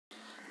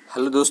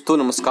Hello दोस्तों,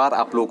 नमस्कार।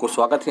 आप लोगों को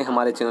स्वागत है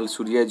हमारे चैनल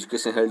सूर्या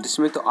एजुकेशन हेल्थ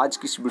में। तो आज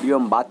की इस वीडियो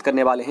में बात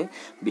करने वाले हैं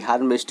बिहार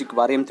यूनिवर्सिटी के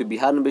बारे में। तो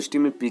बिहार यूनिवर्सिटी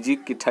में पीजी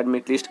की थर्ड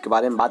मेरिट लिस्ट के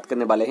बारे में बात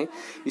करने वाले हैं।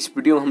 इस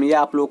वीडियो में हम ये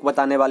आप लोगों को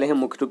बताने वाले हैं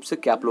मुख्य रूप से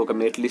कि आप लोगों का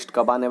मेरिट लिस्ट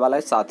कब आने वाला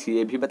है। साथ ही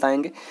ये भी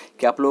बताएंगे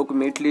कि आप लोगों को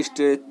मेरिट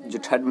लिस्ट, जो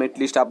थर्ड मेरिट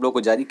लिस्ट आप लोगों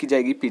को जारी की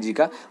जाएगी पीजी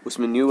का,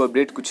 उसमें न्यू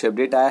अपडेट कुछ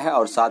अपडेट आया है।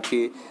 और साथ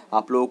ही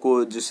आप लोगों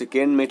को जो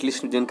सेकेंड मेरिट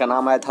लिस्ट में जिनका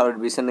नाम आया था और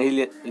एडमिशन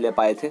नहीं ले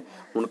पाए थे,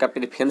 उनका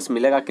प्रेफरेंस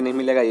मिलेगा कि नहीं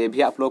मिलेगा, ये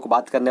भी आप लोगों को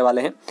बात करने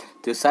वाले हैं।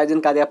 तो सारी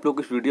जानकारी आप लोग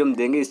इस वीडियो में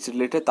देंगे इससे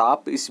रिलेटेड। तो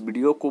आप इस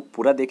वीडियो को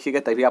पूरा देखिएगा,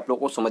 तभी आप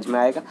लोगों को समझ में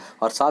आएगा।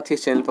 और साथ ही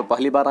इस चैनल पर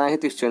पहली बार आए हैं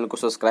तो इस चैनल को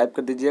सब्सक्राइब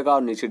कर दीजिएगा।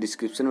 और नीचे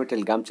डिस्क्रिप्शन में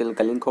टेलीग्राम चैनल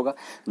का लिंक होगा,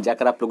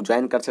 जाकर आप लोग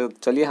ज्वाइन कर सकते।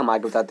 चलिए हम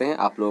आगे बताते हैं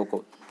आप लोगों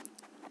को।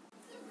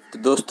 तो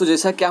दोस्तों,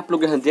 जैसा कि आप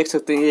लोग यहाँ देख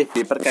सकते हैं, ये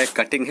पेपर का एक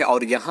कटिंग है।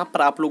 और यहाँ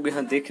पर आप लोग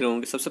यहाँ देख रहे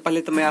होंगे, सबसे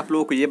पहले तो मैं आप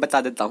लोगों को ये बता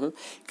देता हूँ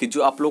कि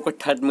जो आप लोगों को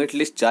थर्ड मेरिट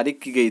लिस्ट जारी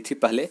की गई थी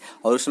पहले,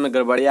 और उसमें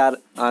गड़बड़ियाँ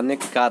आने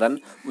के कारण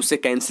उसे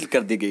कैंसिल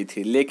कर दी गई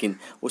थी। लेकिन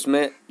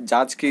उसमें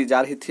जांच की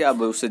जा रही थी,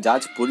 अब उससे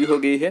जांच पूरी हो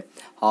गई है।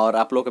 और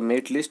आप लोगों का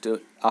मेरिट लिस्ट,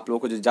 आप लोगों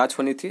को जो जांच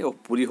होनी थी वो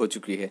पूरी हो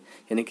चुकी है।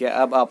 यानी कि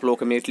अब आप लोगों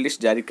का मेरिट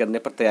लिस्ट जारी करने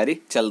पर तैयारी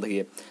चल रही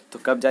है। तो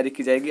कब जारी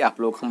की जाएगी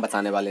आप लोग हम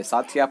बताने वाले हैं।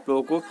 साथ ही आप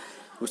लोगों को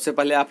उससे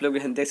पहले आप लोग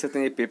यहाँ देख सकते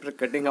हैं, ये पेपर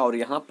कटिंग है। और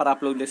यहाँ पर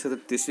आप लोग देख सकते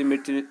हैं, तीसरी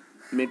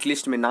मेरिट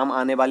लिस्ट में नाम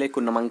आने वाले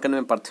को नामांकन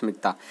में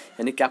प्राथमिकता,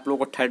 यानी कि आप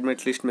लोगों को थर्ड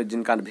मेरिट लिस्ट में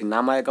जिनका भी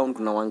नाम आएगा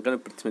उनको नामांकन में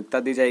प्राथमिकता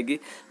दी जाएगी।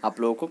 आप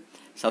लोगों को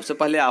सबसे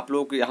पहले आप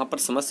लोग यहाँ पर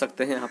समझ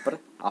सकते हैं, यहाँ पर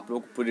आप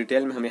लोग को पूरी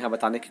डिटेल में हम यहाँ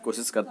बताने की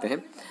कोशिश करते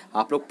हैं।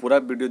 आप लोग पूरा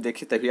वीडियो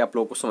देखिए, तभी आप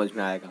लोगों को समझ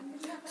में आएगा।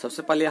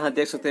 सबसे पहले यहाँ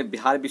देख सकते हैं,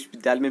 बिहार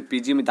विश्वविद्यालय में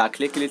पीजी में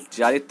दाखिले के लिए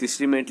जारी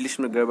तीसरी मेरिट लिस्ट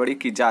में गड़बड़ी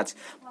की जांच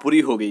पूरी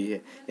हो गई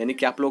है। यानी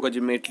कि आप लोगों का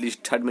जो merit list,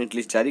 third merit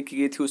list जारी की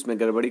गई थी, उसमें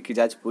गड़बड़ी की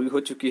जांच पूरी हो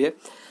चुकी है।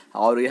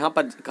 और यहाँ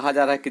पर कहा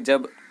जा रहा है कि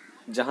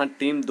जहाँ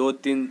टीम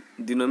 2-3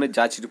 दिनों में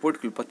जांच रिपोर्ट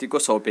कुलपति को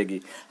सौंपेगी।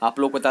 आप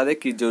लोग बता दें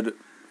कि जो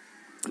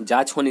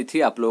जांच होनी थी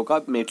आप लोगों का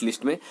मेरिट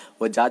लिस्ट में,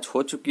 वो जांच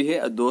हो चुकी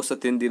है। 2 से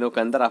 3 दिनों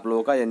के अंदर आप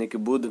लोगों का, यानी कि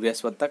बुध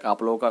बृहस्पति तक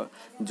आप लोगों का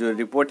जो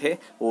रिपोर्ट है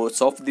वो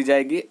सौंप दी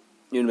जाएगी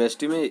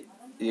यूनिवर्सिटी में,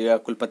 या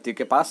कुलपति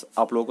के पास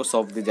आप लोगों को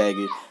सौंप दी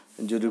जाएगी।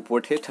 जो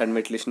रिपोर्ट है थर्ड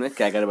मेरिट लिस्ट में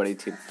क्या गड़बड़ी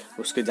थी,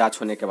 उसकी जांच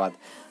होने के बाद।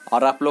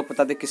 और आप लोग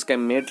बता दें कि इसका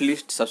मेरिट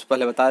लिस्ट, सबसे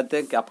पहले बता देते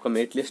हैं कि आपका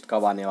मेरिट लिस्ट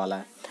कब आने वाला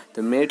है।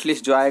 तो मेरिट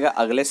लिस्ट जो आएगा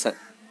अगले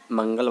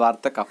मंगलवार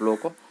तक आप लोगों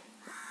को,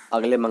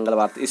 अगले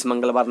मंगलवार, इस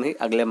मंगलवार नहीं,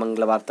 अगले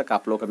मंगलवार तक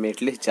आप लोगों का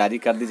मेरिट लिस्ट जारी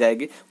कर दी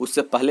जाएगी।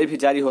 उससे पहले भी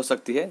जारी हो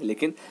सकती है,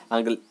 लेकिन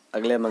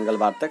अगले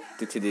मंगलवार तक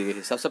तिथि दी गई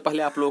है। सबसे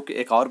पहले आप लोगों को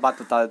एक और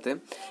बात बता देते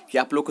हैं कि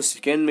आप लोग को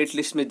सेकेंड मेरिट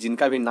लिस्ट में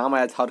जिनका भी नाम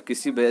आया था और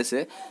किसी वजह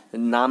से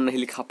नाम नहीं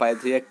लिखा पाए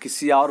थे, या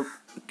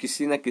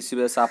किसी न किसी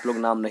वजह से आप लोग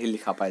नाम नहीं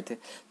लिखा पाए थे,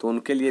 तो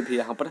उनके लिए भी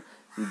यहाँ पर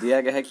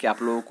दिया गया है कि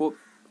आप लोगों को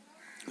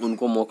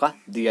उनको मौका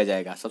दिया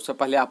जाएगा। सबसे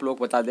पहले आप लोग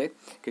बता दें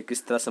कि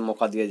किस तरह से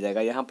मौका दिया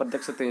जाएगा। यहाँ पर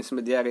देख सकते हैं,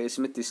 इसमें दिया गया,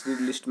 इसमें तीसरी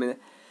लिस्ट में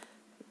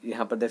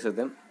यहाँ पर देख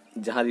सकते हैं,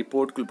 जहाँ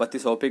रिपोर्ट कुलपति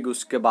सौंपेगी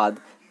उसके बाद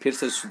फिर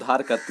से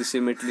सुधार कर तीसरी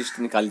मेरिट लिस्ट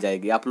निकाली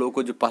जाएगी। आप लोगों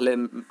को जो पहले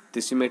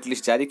तीसरी मेरिट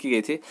लिस्ट जारी की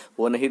गई थी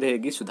वो नहीं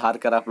रहेगी, सुधार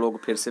कर आप लोगों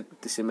को फिर से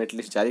तीसरी मेरिट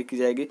लिस्ट जारी की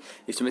जाएगी।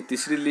 इसमें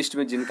तीसरी लिस्ट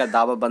में जिनका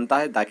दावा बनता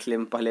है दाखिले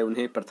में, पहले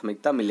उन्हें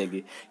प्राथमिकता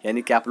मिलेगी।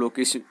 यानी कि आप लोग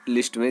की इस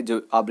लिस्ट में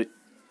जो अब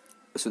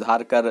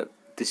सुधार कर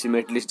तीसरी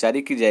मेरिट लिस्ट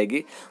जारी की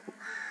जाएगी,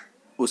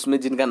 उसमें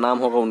जिनका नाम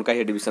होगा उनका ही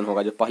एडमिशन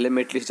होगा। जो पहले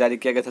मेरिट लिस्ट जारी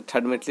किया गया था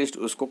थर्ड मेरिट लिस्ट,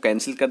 उसको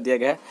कैंसिल कर दिया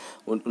गया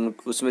है।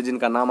 उसमें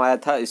जिनका नाम आया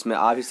था इसमें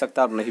आ भी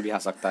सकता है और नहीं भी आ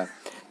सकता है।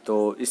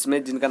 तो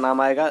इसमें जिनका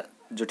नाम आएगा,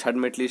 जो थर्ड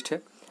मेरिट लिस्ट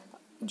है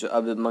जो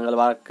अब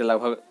मंगलवार के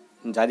लगभग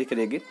जारी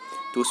करेगी,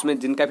 तो उसमें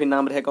जिनका भी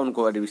नाम रहेगा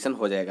उनको एडमिशन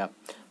हो जाएगा।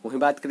 वही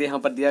बात करिए, यहाँ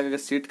पर दिया गया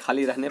सीट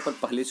खाली रहने पर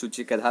पहली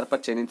सूची के आधार पर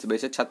चयनित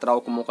वैसे छात्राओं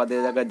को मौका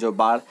दिया जाएगा जो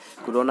बाढ़,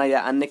 कोरोना या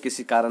अन्य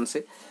किसी कारण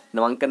से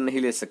नामांकन नहीं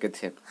ले सके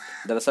थे।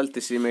 दरअसल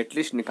तीसरी मेरिट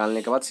लिस्ट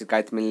निकालने के बाद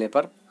शिकायत मिलने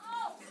पर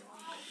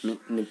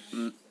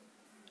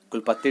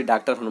कुलपति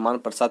डॉक्टर हनुमान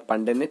प्रसाद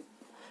पांडे ने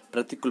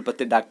प्रति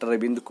कुलपति डॉक्टर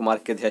रविंद्र कुमार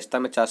की अध्यक्षता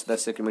में 4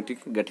 सदस्यीय कमेटी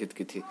गठित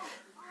की थी।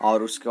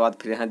 और उसके बाद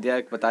फिर यहाँ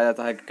बताया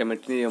जाता है कि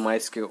कमेटी ने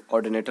एमआईएस के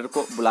कोऑर्डिनेटर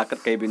को बुलाकर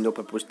कई बिंदुओं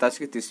पर पूछताछ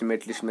की। तीसरी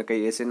मेरिट लिस्ट में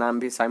कई ऐसे नाम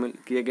भी शामिल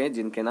किए गए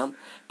जिनके नाम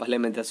पहले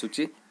मेधा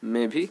सूची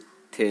में भी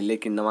थे,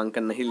 लेकिन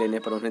नामांकन नहीं लेने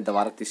पर उन्हें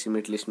दोबारा तीसरी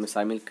मेरिट लिस्ट में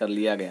शामिल कर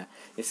लिया गया।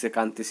 इसके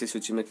कारण तीसरी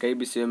सूची में कई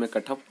विषयों में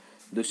कट ऑफ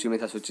दूसरी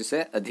मेधा सूची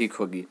से अधिक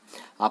होगी।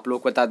 आप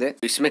लोग बता दें,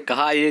 इसमें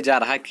कहा यह जा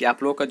रहा है कि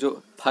आप लोग का जो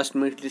फर्स्ट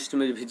मेरिट लिस्ट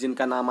में भी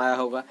जिनका नाम आया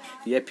होगा,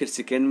 या फिर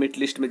सेकेंड मेरिट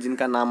लिस्ट में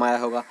जिनका नाम आया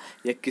होगा,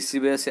 या किसी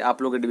वजह से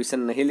आप लोग एडमिशन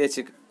नहीं ले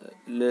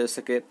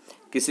सके,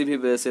 किसी भी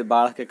वजह से,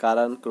 बाढ़ के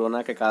कारण,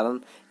 कोरोना के कारण,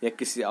 या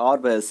किसी और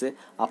वजह से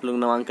आप लोग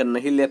नामांकन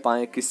नहीं ले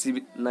पाए, किसी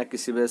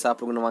वजह से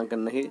आप लोग नामांकन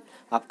नहीं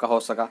आपका हो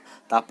सका,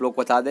 तो आप लोग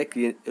बता दें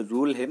कि ये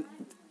रूल है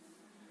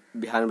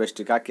बिहार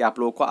यूनिवर्सिटी का कि आप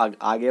लोगों को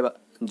आगे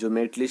जो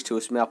मेरिट लिस्ट है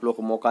उसमें आप लोग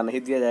को मौका नहीं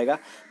दिया जाएगा,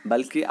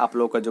 बल्कि आप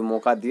लोग का जो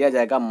मौका दिया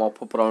जाएगा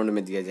मॉपअप राउंड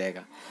में दिया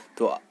जाएगा।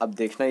 तो अब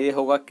देखना ये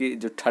होगा कि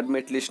जो third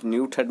merit list,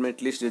 new third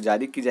merit list जो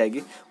जारी की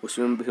जाएगी,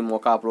 उसमें भी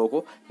मौका आप लोगों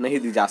को नहीं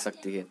दी जा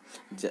सकती है।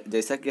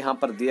 जैसा कि यहाँ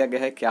पर दिया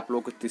गया है कि आप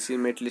लोग को तीसरी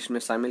मेरिट लिस्ट में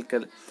शामिल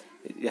कर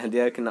यह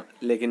दिया कि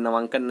लेकिन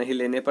नामांकन नहीं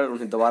लेने पर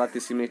उन्हें दोबारा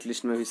तीसरी मेरिट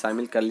लिस्ट में भी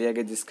शामिल कर लिया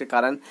गया, जिसके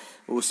कारण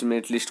उस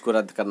मेरिट लिस्ट को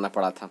रद्द करना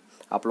पड़ा था।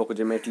 आप लोग को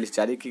जो मेरिट लिस्ट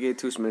जारी की गई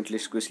थी उस मेरिट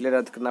लिस्ट को इसलिए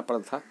रद्द करना पड़ा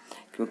था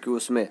क्योंकि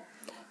उसमें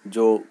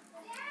जो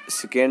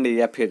सेकेंड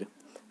या फिर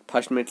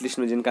फर्स्ट मेरिट लिस्ट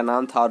में जिनका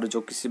नाम था और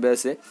जो किसी वजह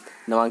से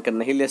नामांकन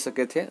नहीं ले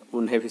सके थे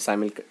उन्हें भी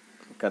शामिल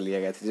कर लिया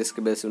गया था,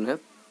 जिसकी वजह से उन्हें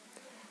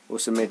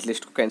उस मेरिट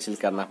लिस्ट को कैंसिल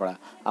करना पड़ा।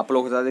 आप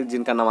लोग बता दें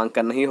जिनका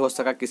नामांकन नहीं हो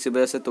सका किसी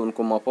वजह से तो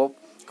उनको mop up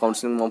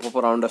counselling mop up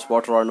round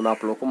spot round में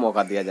आप लोगों को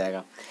मौका दिया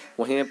जाएगा।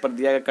 वहीं पर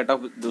दिया गया कट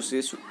ऑफ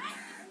दूसरी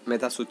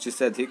मेधा सूची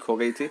से अधिक हो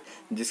गई थी,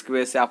 जिसकी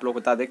वजह से आप लोग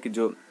बता दें कि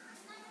जो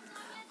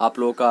आप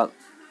लोगों का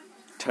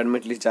थर्ड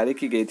मेरिट लिस्ट जारी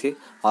की गई थी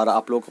और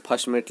आप लोगों को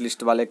फर्स्ट मेरिट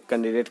लिस्ट वाले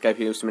कैंडिडेट का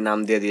भी उसमें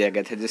नाम दे दिया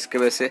गया था, जिसकी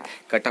वजह से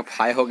कट ऑफ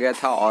हाई हो गया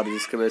था और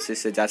जिसकी वजह से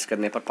इसे जांच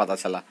करने पर पता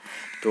चला।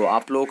 तो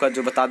आप लोगों का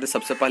जो बता दें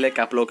सबसे पहले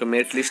कि आप लोगों का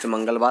मेरिट लिस्ट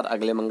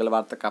अगले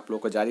मंगलवार तक आप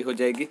लोगों को जारी हो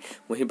जाएगी।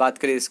 वहीं बात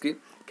करें इसकी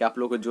कि आप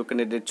लोगों को जो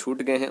कैंडिडेट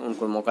छूट गए हैं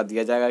उनको मौका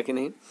दिया जाएगा कि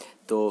नहीं,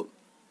 तो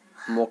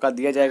मौका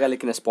दिया जाएगा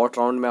लेकिन स्पॉट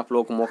राउंड में आप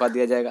लोगों को मौका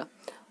दिया जाएगा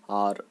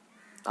और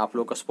आप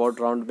लोगों को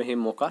स्पॉट राउंड में ही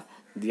मौका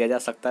दिया जा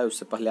सकता है।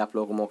 उससे पहले आप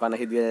लोगों को मौका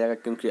नहीं दिया जाएगा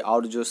क्योंकि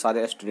और जो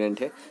सारे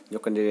स्टूडेंट हैं जो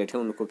कैंडिडेट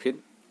हैं उनको फिर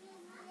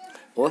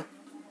वो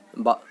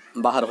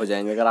बाहर हो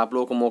जाएंगे। अगर आप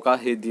लोगों को मौका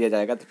ही दिया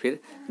जाएगा तो फिर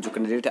जो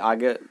कैंडिडेट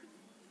आगे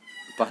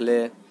पहले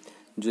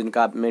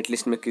जिनका मेरिट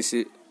लिस्ट में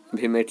किसी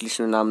भी मेरिट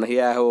लिस्ट में नाम नहीं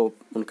आया है वो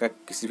उनका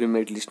किसी भी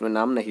मेरिट लिस्ट में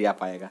नाम नहीं आ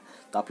पाएगा।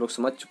 तो आप लोग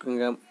समझ चुके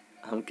हैं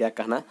हम क्या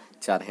कहना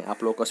चाह रहे हैं।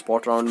 आप लोगों को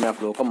स्पॉट राउंड में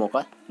आप लोगों को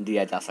मौका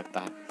दिया जा सकता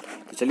है।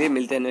 तो चलिए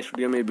मिलते हैं नेक्स्ट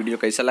वीडियो में। वीडियो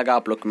कैसा लगा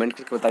आप लोग कमेंट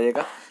करके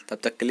बताइएगा। तब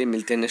तक के लिए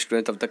मिलते हैं नेक्स्ट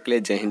वीडियो, तब तक के लिए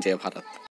जय हिंद जय भारत।